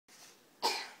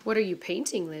What are you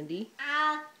painting, Lindy?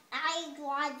 I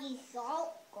draw the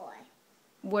circle.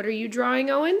 What are you drawing,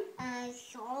 Owen?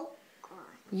 Circle.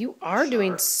 You are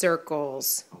doing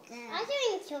circles. I'm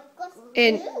doing circles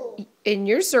And too. and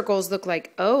your circles look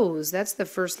like O's. That's the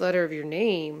first letter of your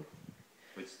name.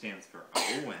 Which stands for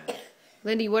Owen.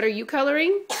 Lindy, what are you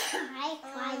coloring? I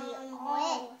draw the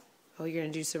Oh, you're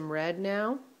going to do some red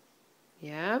now?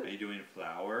 Yeah. Are you doing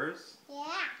flowers? Yeah,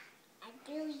 I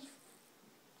do.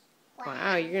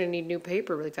 Wow, you're going to need new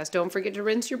paper really fast. Don't forget to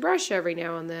rinse your brush every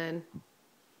now and then.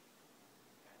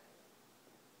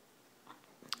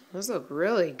 Those look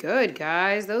really good,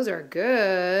 guys. Those are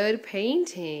good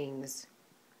paintings.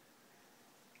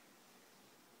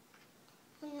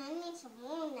 I need some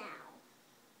more now.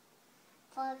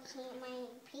 For my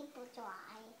people dry.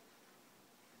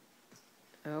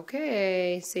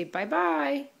 Okay, say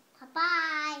bye-bye.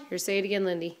 Bye-bye. Here, say it again,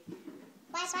 Lindy.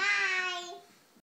 Bye-bye.